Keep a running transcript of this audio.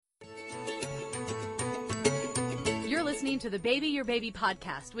listening to the Baby Your Baby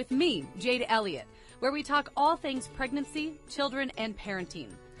podcast with me, Jade Elliott, where we talk all things pregnancy, children, and parenting.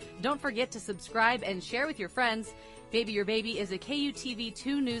 Don't forget to subscribe and share with your friends. Baby Your Baby is a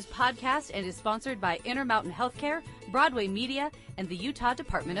KUTV2 News podcast and is sponsored by Intermountain Healthcare, Broadway Media, and the Utah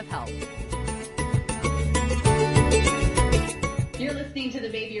Department of Health. You're listening to the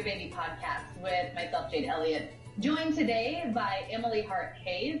Baby Your Baby podcast with myself, Jade Elliott. Joined today by Emily Hart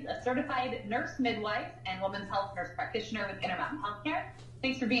Hayes, a certified nurse midwife and women's health nurse practitioner with Intermountain Healthcare.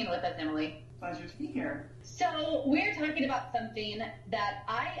 Thanks for being with us, Emily. Pleasure to be here. So we're talking about something that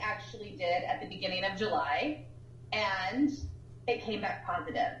I actually did at the beginning of July, and it came back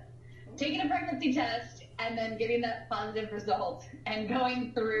positive. Taking a pregnancy test and then getting that positive result and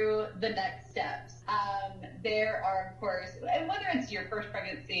going through the next steps. There are, of course, and whether it's your first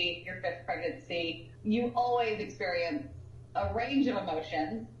pregnancy, your fifth pregnancy, you always experience a range of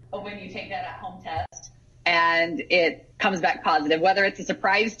emotions when you take that at-home test and it comes back positive, whether it's a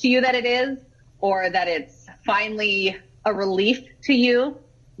surprise to you that it is or that it's finally a relief to you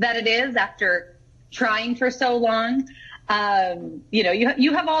that it is after trying for so long.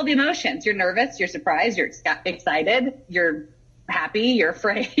 You have all the emotions. You're nervous, you're surprised, you're excited, you're happy, you're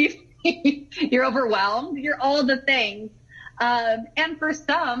afraid, you're overwhelmed, you're all the things. And for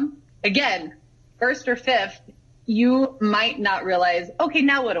some, again, first or fifth, you might not realize, okay,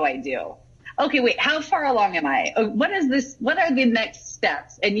 now what do I do? Okay, wait, how far along am I? What is this? What are the next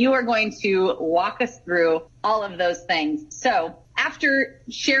steps? And you are going to walk us through all of those things. So after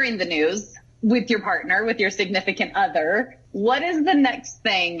sharing the news with your partner, with your significant other, what is the next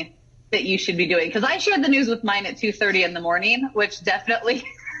thing that you should be doing? Because I shared the news with mine at 2:30 in the morning, which definitely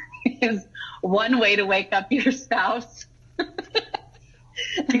is one way to wake up your spouse. But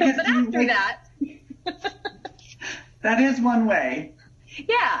after that, that is one way.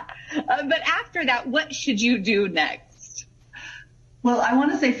 Yeah. But after that, what should you do next? Well, I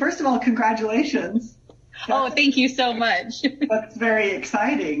want to say, first of all, congratulations. Thank you so much. That's very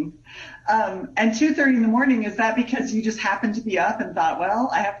exciting. And 2:30 in the morning, is that because you just happened to be up and thought, well,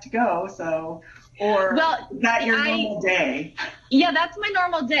 I have to go, so, or is that your normal day? Yeah, that's my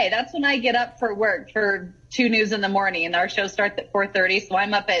normal day. That's when I get up for work for 2 News in the morning, and our show starts at 4:30, so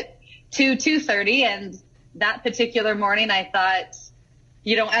I'm up at 2:30, and that particular morning I thought,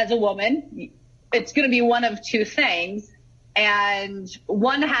 as a woman, it's going to be one of two things, and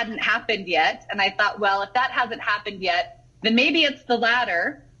one hadn't happened yet, and I thought, well, if that hasn't happened yet, then maybe it's the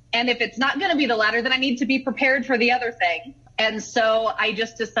latter. And if it's not going to be the latter, then I need to be prepared for the other thing. And so I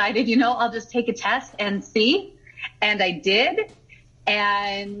just decided, I'll just take a test and see. And I did.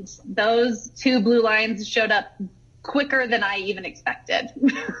 And those 2 blue lines showed up quicker than I even expected.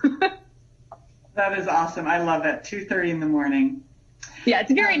 That is awesome. I love it. 2:30 in the morning. Yeah,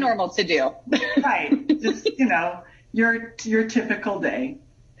 it's very normal to do. Right. Just, your typical day.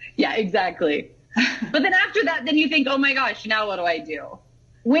 Yeah, exactly. But then after that, then you think, oh my gosh, now what do I do?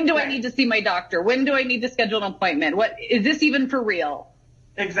 When do I need to see my doctor? When do I need to schedule an appointment? What is this even for real?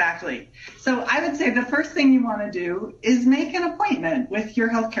 Exactly. So I would say the first thing you want to do is make an appointment with your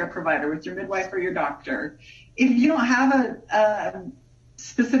healthcare provider, with your midwife or your doctor. If you don't have a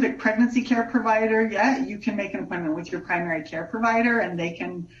specific pregnancy care provider yet, you can make an appointment with your primary care provider, and they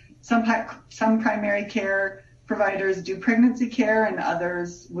can, some primary care providers do pregnancy care, and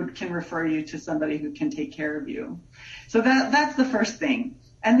others can refer you to somebody who can take care of you. So that's the first thing.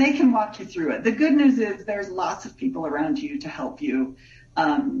 And they can walk you through it. The good news is there's lots of people around you to help you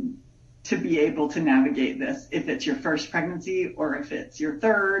to be able to navigate this. If it's your first pregnancy or if it's your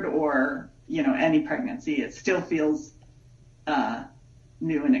third or, any pregnancy, it still feels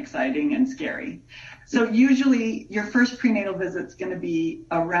new and exciting and scary. So usually your first prenatal visit's going to be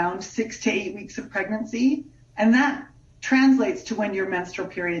around 6 to 8 weeks of pregnancy. And that translates to when your menstrual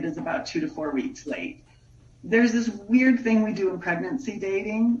period is about 2 to 4 weeks late. There's this weird thing we do in pregnancy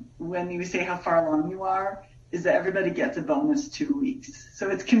dating when you say how far along you are, is that everybody gets a bonus 2 weeks.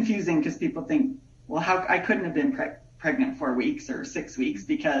 So it's confusing because people think, well, I couldn't have been pregnant 4 weeks or 6 weeks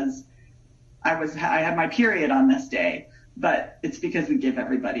because I had my period on this day. But it's because we give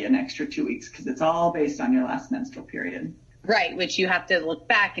everybody an extra 2 weeks because it's all based on your last menstrual period. Right, which you have to look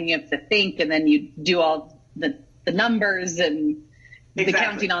back and you have to think, and then you do all the numbers and the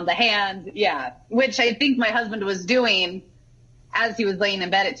counting on the hand. Yeah, which I think my husband was doing as he was laying in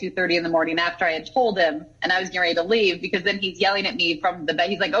bed at 2:30 in the morning after I had told him and I was getting ready to leave, because then he's yelling at me from the bed.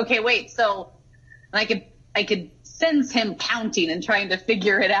 He's like, okay, wait. So and I could sense him counting and trying to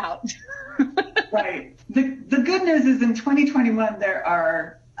figure it out. Right. The good news is in 2021, there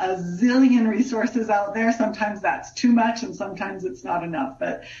are a zillion resources out there. Sometimes that's too much and sometimes it's not enough,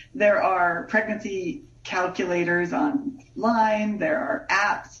 but there are pregnancy calculators online. There are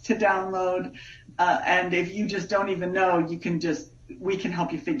apps to download. And if you just don't even know, we can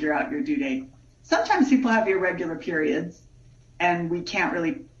help you figure out your due date. Sometimes people have irregular periods, and we can't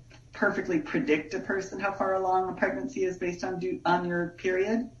really perfectly predict a person how far along a pregnancy is based on your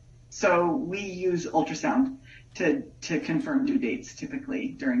period. So we use ultrasound to confirm due dates typically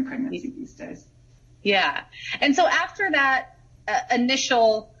during pregnancy these days. Yeah. And so after that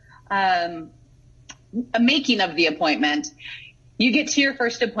initial making of the appointment, you get to your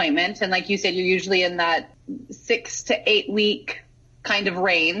first appointment. And like you said, you're usually in that 6 to 8 week kind of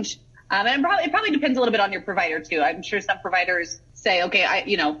range. And it probably depends a little bit on your provider too. I'm sure some providers say, okay,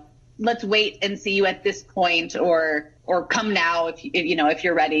 let's wait and see you at this point, or come now if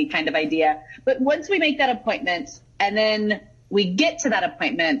you're ready, kind of idea. But once we make that appointment and then we get to that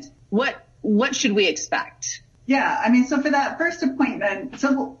appointment, what should we expect? Yeah, I mean, so for that first appointment,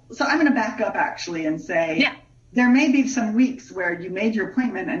 so I'm going to back up actually and say, yeah, there may be some weeks where you made your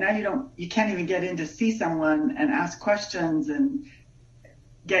appointment and now you can't even get in to see someone and ask questions and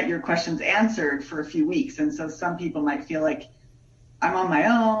get your questions answered for a few weeks. And so some people might feel like, I'm on my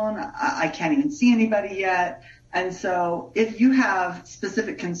own, I can't even see anybody yet. And so if you have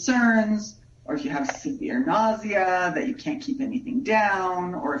specific concerns, or if you have severe nausea that you can't keep anything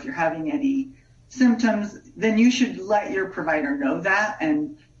down, or if you're having any symptoms, then you should let your provider know that.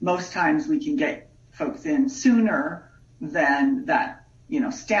 And most times we can get folks in sooner than that,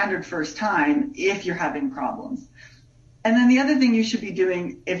 standard first time if you're having problems. And then the other thing you should be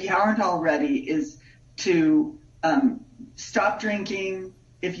doing, if you aren't already, is to stop drinking.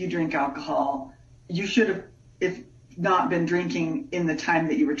 If you drink alcohol, you should have, if not, been drinking in the time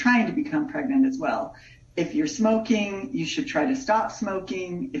that you were trying to become pregnant as well. If you're smoking, you should try to stop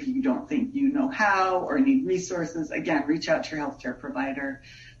smoking. If you don't think you know how or need resources, again, reach out to your healthcare provider.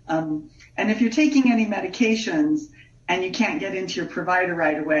 And if you're taking any medications and you can't get into your provider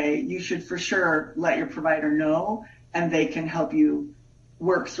right away, you should for sure let your provider know, and they can help you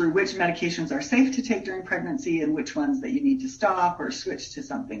work through which medications are safe to take during pregnancy and which ones that you need to stop or switch to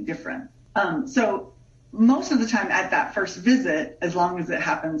something different. So most of the time at that first visit, as long as it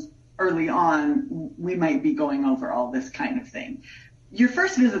happens early on, we might be going over all this kind of thing. Your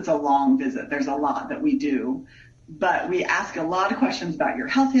first visit's a long visit. There's a lot that we do, but we ask a lot of questions about your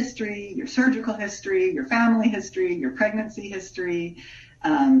health history, your surgical history, your family history, your pregnancy history,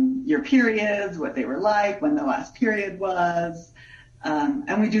 your periods, what they were like, when the last period was.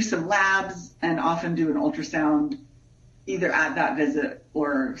 And we do some labs and often do an ultrasound either at that visit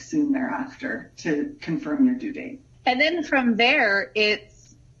or soon thereafter to confirm your due date. And then from there,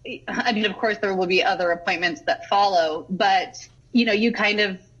 of course there will be other appointments that follow, but you kind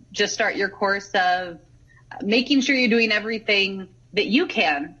of just start your course of making sure you're doing everything that you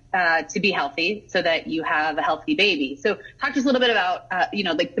can to be healthy so that you have a healthy baby. So talk to us a little bit about,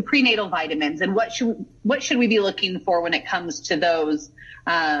 like the prenatal vitamins and what should we be looking for when it comes to those,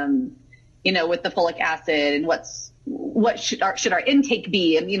 with the folic acid, and what should our intake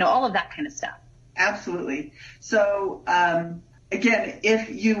be, and, all of that kind of stuff. Absolutely. So, again, if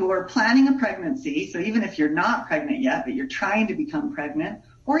you are planning a pregnancy, so even if you're not pregnant yet, but you're trying to become pregnant,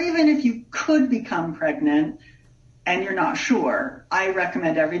 or even if you could become pregnant and you're not sure, I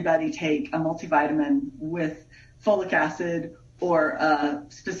recommend everybody take a multivitamin with folic acid or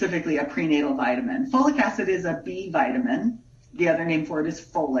specifically a prenatal vitamin. Folic acid is a B vitamin. The other name for it is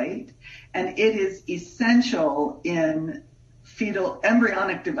folate, and it is essential in fetal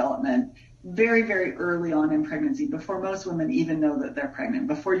embryonic development very, very early on in pregnancy, before most women even know that they're pregnant,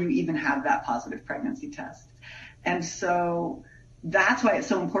 before you even have that positive pregnancy test. And so that's why it's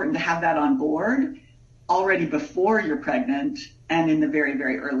so important to have that on board already before you're pregnant and in the very,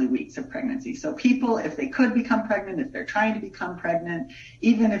 very early weeks of pregnancy. So people, if they could become pregnant, if they're trying to become pregnant,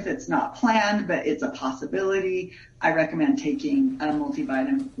 even if it's not planned, but it's a possibility, I recommend taking a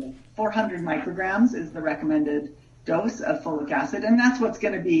multivitamin. 400 micrograms is the recommended dose of folic acid, and that's what's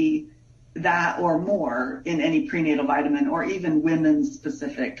going to be that or more in any prenatal vitamin or even women's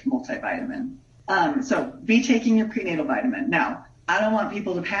specific multivitamin. So be taking your prenatal vitamin. Now, I don't want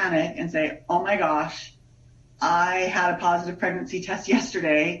people to panic and say, oh my gosh, I had a positive pregnancy test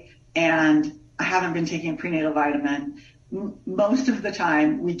yesterday and I haven't been taking a prenatal vitamin. Most of the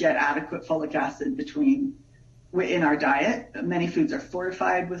time we get adequate folic acid in our diet. Many foods are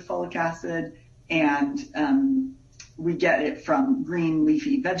fortified with folic acid, and we get it from green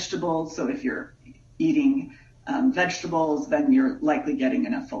leafy vegetables. So if you're eating vegetables, then you're likely getting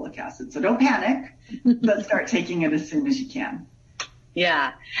enough folic acid. So don't panic, but start taking it as soon as you can.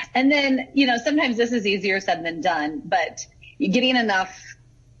 Yeah. And then, sometimes this is easier said than done, but getting enough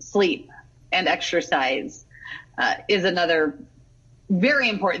sleep and exercise is another very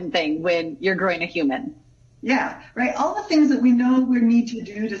important thing when you're growing a human. Yeah, right. All the things that we know we need to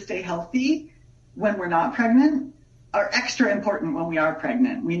do to stay healthy when we're not pregnant are extra important when we are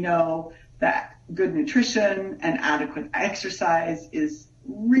pregnant. We know that good nutrition and adequate exercise is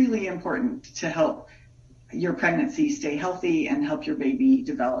really important to help your pregnancy stay healthy and help your baby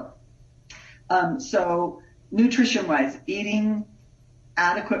develop. So nutrition-wise, eating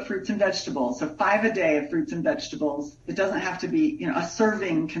adequate fruits and vegetables. So 5 a day of fruits and vegetables. It doesn't have to be, a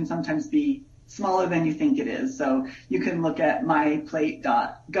serving can sometimes be smaller than you think it is. So you can look at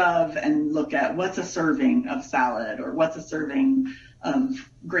myplate.gov and look at what's a serving of salad or what's a serving of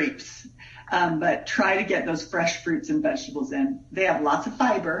grapes. But try to get those fresh fruits and vegetables in. They have lots of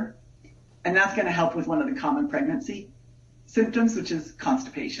fiber, and that's going to help with one of the common pregnancy symptoms, which is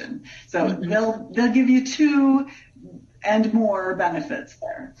constipation. So they'll give you 2 and more benefits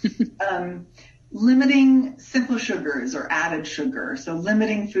there. Limiting simple sugars or added sugar. So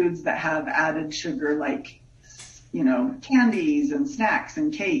limiting foods that have added sugar, like, candies and snacks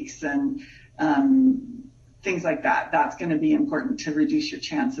and cakes and things like that. That's going to be important to reduce your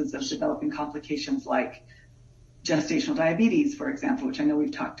chances of developing complications like gestational diabetes, for example, which I know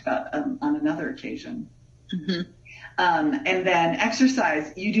we've talked about on another occasion. Mm-hmm. And then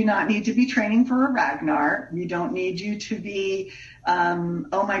exercise. You do not need to be training for a Ragnar. We don't need you to be,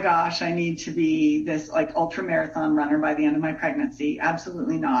 oh my gosh, I need to be this like ultra marathon runner by the end of my pregnancy.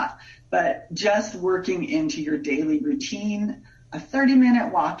 Absolutely not. But just working into your daily routine, a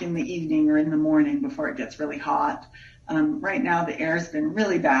 30-minute walk in the evening or in the morning before it gets really hot. Right now the air's been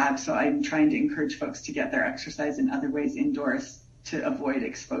really bad, so I'm trying to encourage folks to get their exercise in other ways indoors to avoid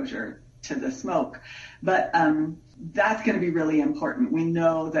exposure to the smoke. But that's going to be really important. We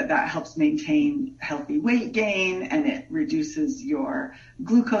know that helps maintain healthy weight gain, and it reduces your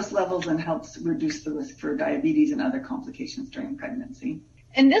glucose levels and helps reduce the risk for diabetes and other complications during pregnancy.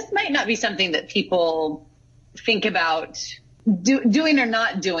 And this might not be something that people think about doing or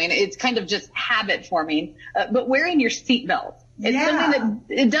not doing. It's kind of just habit forming, but wearing your seatbelt. It's something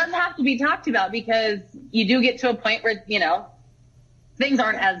that it doesn't have to be talked about, because you do get to a point where, things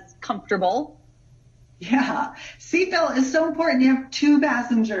aren't as comfortable. Yeah. Seatbelt is so important. You have 2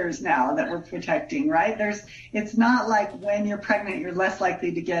 passengers now that we're protecting, right? It's not like when you're pregnant, you're less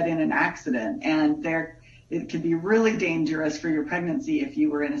likely to get in an accident, and it can be really dangerous for your pregnancy if you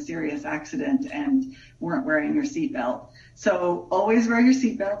were in a serious accident and weren't wearing your seatbelt. So always wear your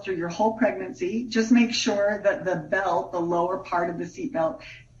seatbelt through your whole pregnancy. Just make sure that the belt, the lower part of the seatbelt,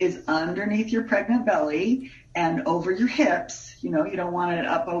 is underneath your pregnant belly and over your hips. You don't want it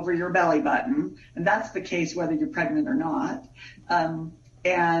up over your belly button. And that's the case whether you're pregnant or not.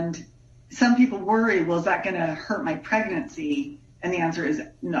 And some people worry, well, is that going to hurt my pregnancy? And the answer is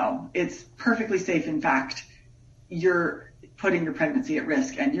no. It's perfectly safe. In fact, you're putting your pregnancy at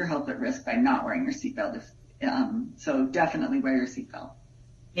risk and your health at risk by not wearing your seatbelt. So definitely wear your seatbelt.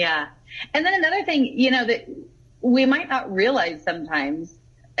 Yeah. And then another thing, that we might not realize sometimes,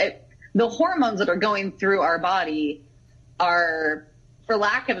 the hormones that are going through our body are, for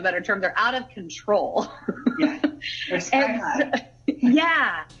lack of a better term, they're out of control. Yeah. They're sky high.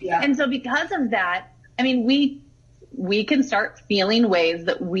 Yeah. And so because of that, we can start feeling ways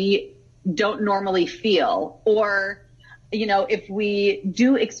that we don't normally feel, or, if we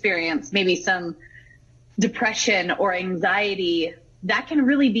do experience maybe some depression or anxiety, that can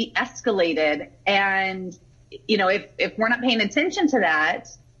really be escalated. And, if we're not paying attention to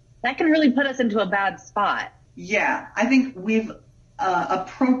that can really put us into a bad spot. Yeah. I think we've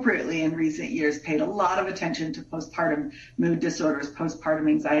appropriately in recent years paid a lot of attention to postpartum mood disorders, postpartum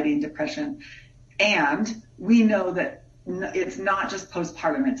anxiety and depression. And we know that it's not just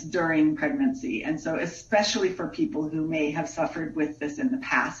postpartum, it's during pregnancy. And so especially for people who may have suffered with this in the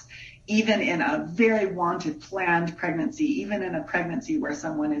past, even in a very wanted, planned pregnancy, even in a pregnancy where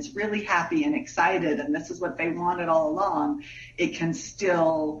someone is really happy and excited and this is what they wanted all along, it can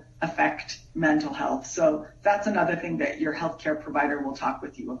still affect mental health. So that's another thing that your healthcare provider will talk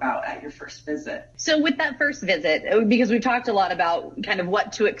with you about at your first visit. So with that first visit, because we've talked a lot about kind of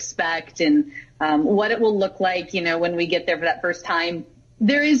what to expect and what it will look like, when we get there for that first time,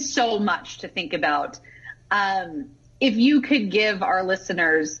 there is so much to think about. If you could give our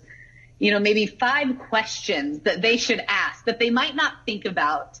listeners, maybe 5 questions that they should ask that they might not think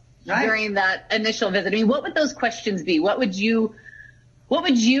about during that initial visit. What would those questions be? What would you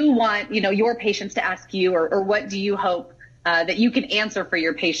want, your patients to ask you, or what do you hope that you can answer for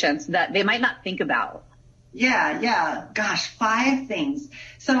your patients that they might not think about? Yeah. Gosh, 5 things.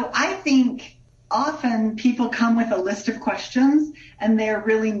 So I think often people come with a list of questions and they're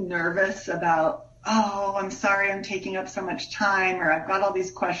really nervous about, oh, I'm sorry I'm taking up so much time, or I've got all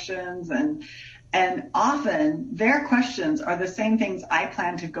these questions. And often their questions are the same things I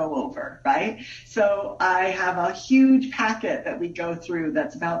plan to go over, right? So I have a huge packet that we go through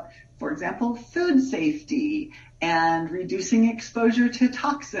that's about, for example, food safety and reducing exposure to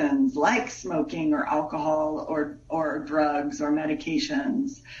toxins like smoking or alcohol or drugs or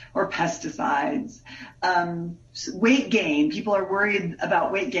medications or pesticides. Weight gain, people are worried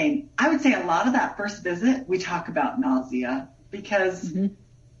about weight gain. I would say a lot of that first visit, we talk about nausea because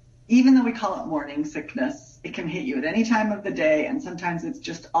even though we call it morning sickness, it can hit you at any time of the day, and sometimes it's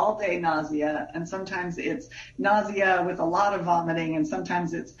just all day nausea, and sometimes it's nausea with a lot of vomiting, and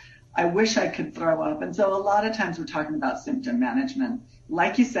sometimes it's I wish I could throw up. And so a lot of times we're talking about symptom management.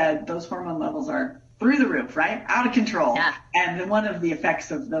 Like you said, those hormone levels are through the roof, right? Out of control. Yeah. And then one of the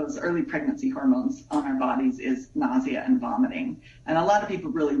effects of those early pregnancy hormones on our bodies is nausea and vomiting. And a lot of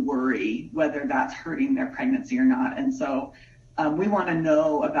people really worry whether that's hurting their pregnancy or not. And so we want to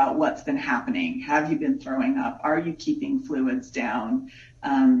know about what's been happening. Have you been throwing up? Are you keeping fluids down?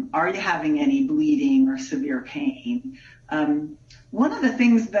 Are you having any bleeding or severe pain? One of the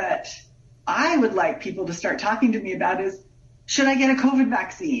things that I would like people to start talking to me about is, should I get a COVID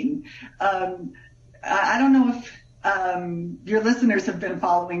vaccine? I don't know if your listeners have been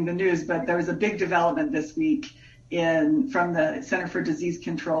following the news, but there was a big development this week from the Center for Disease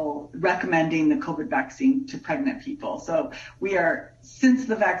Control recommending the COVID vaccine to pregnant people. So since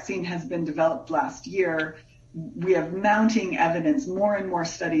the vaccine has been developed last year, we have mounting evidence, more and more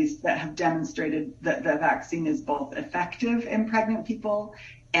studies that have demonstrated that the vaccine is both effective in pregnant people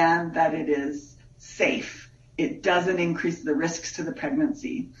and that it is safe. It doesn't increase the risks to the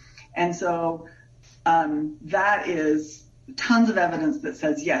pregnancy. And so that is tons of evidence that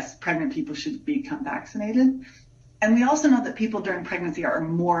says, yes, pregnant people should become vaccinated. And we also know that people during pregnancy are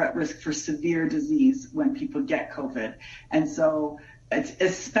more at risk for severe disease when people get COVID. And so it's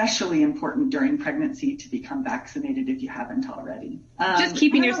especially important during pregnancy to become vaccinated if you haven't already. Just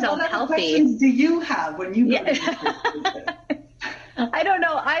keeping yourself what healthy. What questions do you have when you go to I don't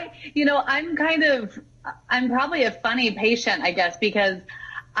know. I'm probably a funny patient, I guess, because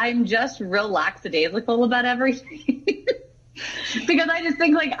I'm just real lackadaisical about everything. Because I just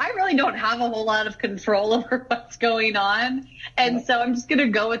think I really don't have a whole lot of control over what's going on. And so I'm just going to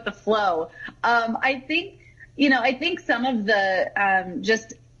go with the flow. I think some of the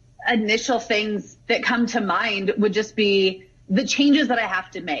just initial things that come to mind would just be the changes that I have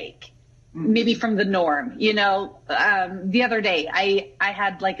to make, maybe from the norm. The other day I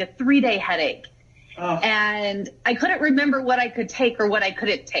had a 3-day headache and I couldn't remember what I could take or what I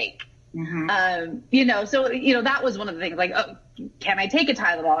couldn't take. So that was one of the things can I take a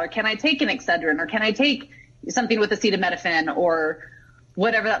Tylenol or can I take an Excedrin or can I take something with acetaminophen or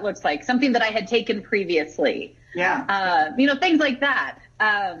whatever that looks like, something that I had taken previously. Yeah. Things like that.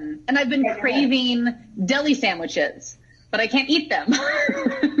 And I've been craving deli sandwiches, but I can't eat them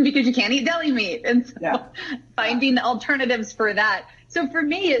because you can't eat deli meat. And so finding alternatives for that. So for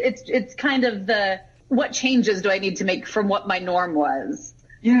me, it's kind of what changes do I need to make from what my norm was?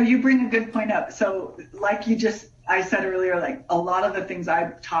 You bring a good point up. So I said earlier, a lot of the things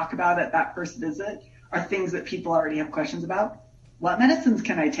I talk about at that first visit are things that people already have questions about. What medicines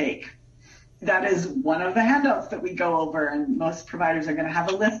can I take? That is one of the handouts that we go over, and most providers are going to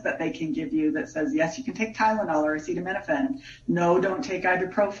have a list that they can give you that says, yes, you can take Tylenol or acetaminophen. No, don't take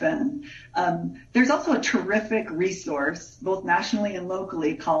ibuprofen. There's also a terrific resource, both nationally and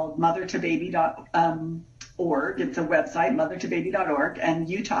locally, called mothertobaby.org. It's a website, mothertobaby.org, and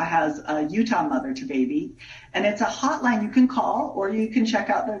Utah has a Utah Mother to Baby. And it's a hotline you can call, or you can check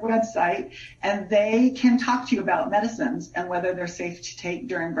out their website, and they can talk to you about medicines and whether they're safe to take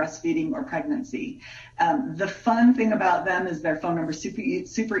during breastfeeding or pregnancy. The fun thing about them is their phone number is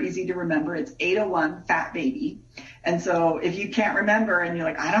super easy to remember. It's 801-FAT-BABY. And so if you can't remember and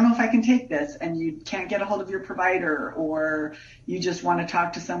you're I don't know if I can take this, and you can't get a hold of your provider, or you just want to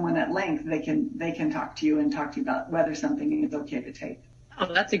talk to someone at length, they can talk to you and talk to you about whether something is okay to take.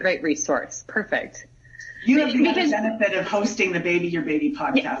 Oh, that's a great resource. Perfect. You have the benefit of hosting the Baby Your Baby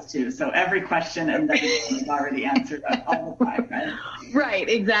podcast too. So every question and then is already answered all the time, right? Right,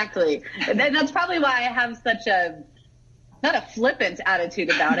 exactly. And that's probably why I have such not a flippant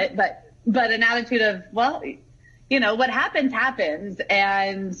attitude about it, but an attitude of, what happens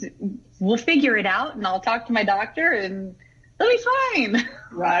and we'll figure it out, and I'll talk to my doctor and it'll be fine.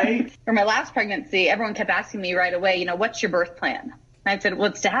 Right. For my last pregnancy, everyone kept asking me right away, what's your birth plan? And I said, well,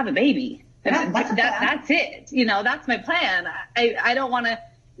 it's to have a baby. That's it. That's my plan. I don't want to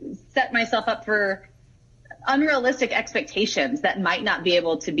set myself up for unrealistic expectations that might not be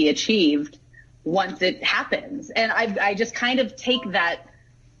able to be achieved once it happens. And I just kind of take that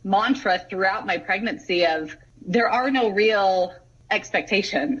mantra throughout my pregnancy of there are no real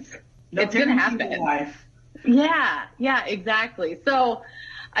expectations. No, it's going to happen. Life. Yeah, exactly. So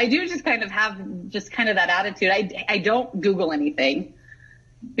I do just kind of have just kind of that attitude. I don't Google anything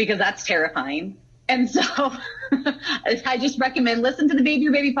because that's terrifying. And so I just recommend listen to the Baby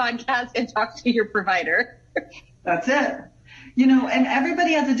Your Baby podcast and talk to your provider. That's it. And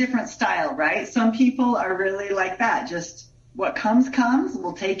everybody has a different style, right? Some people are really like that. Just what comes,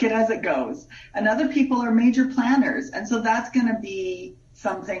 we'll take it as it goes. And other people are major planners. And so that's going to be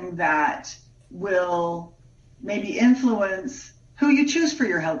something that will maybe influence who you choose for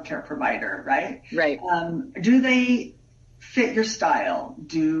your healthcare provider, right? Right. Do they fit your style?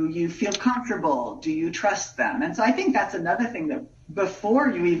 Do you feel comfortable? Do you trust them? And so I think that's another thing that before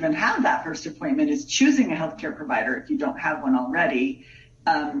you even have that first appointment is choosing a healthcare provider if you don't have one already,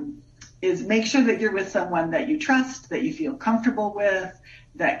 is make sure that you're with someone that you trust, that you feel comfortable with,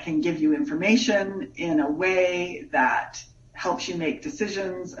 that can give you information in a way that helps you make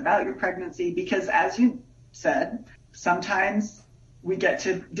decisions about your pregnancy. Because as you said, sometimes we get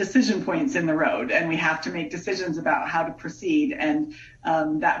to decision points in the road and we have to make decisions about how to proceed. And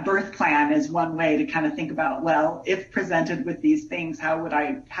that birth plan is one way to kind of think about, well, if presented with these things, how would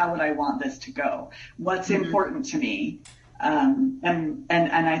I want this to go? What's important to me? And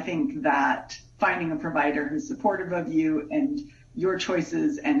I think that finding a provider who's supportive of you and your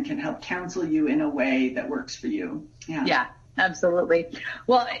choices and can help counsel you in a way that works for you. Yeah, absolutely.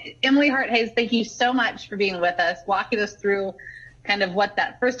 Well, Emily Hart-Hayes, thank you so much for being with us, walking us through kind of what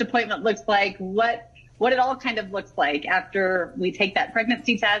that first appointment looks like, what it all kind of looks like after we take that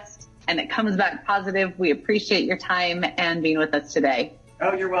pregnancy test and it comes back positive. We appreciate your time and being with us today.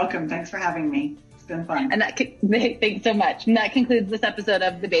 Oh, you're welcome. Thanks for having me. It's been fun. And thanks so much. And that concludes this episode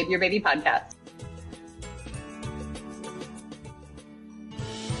of the Baby Your Baby podcast.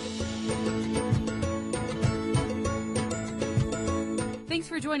 Thanks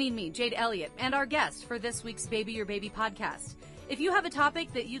for joining me, Jade Elliott, and our guest for this week's Baby Your Baby podcast. If you have a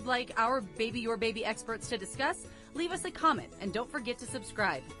topic that you'd like our Baby Your Baby experts to discuss, leave us a comment and don't forget to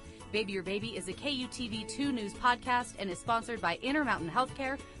subscribe. Baby Your Baby is a KUTV2 news podcast and is sponsored by Intermountain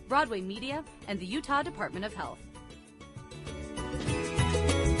Healthcare, Broadway Media, and the Utah Department of Health.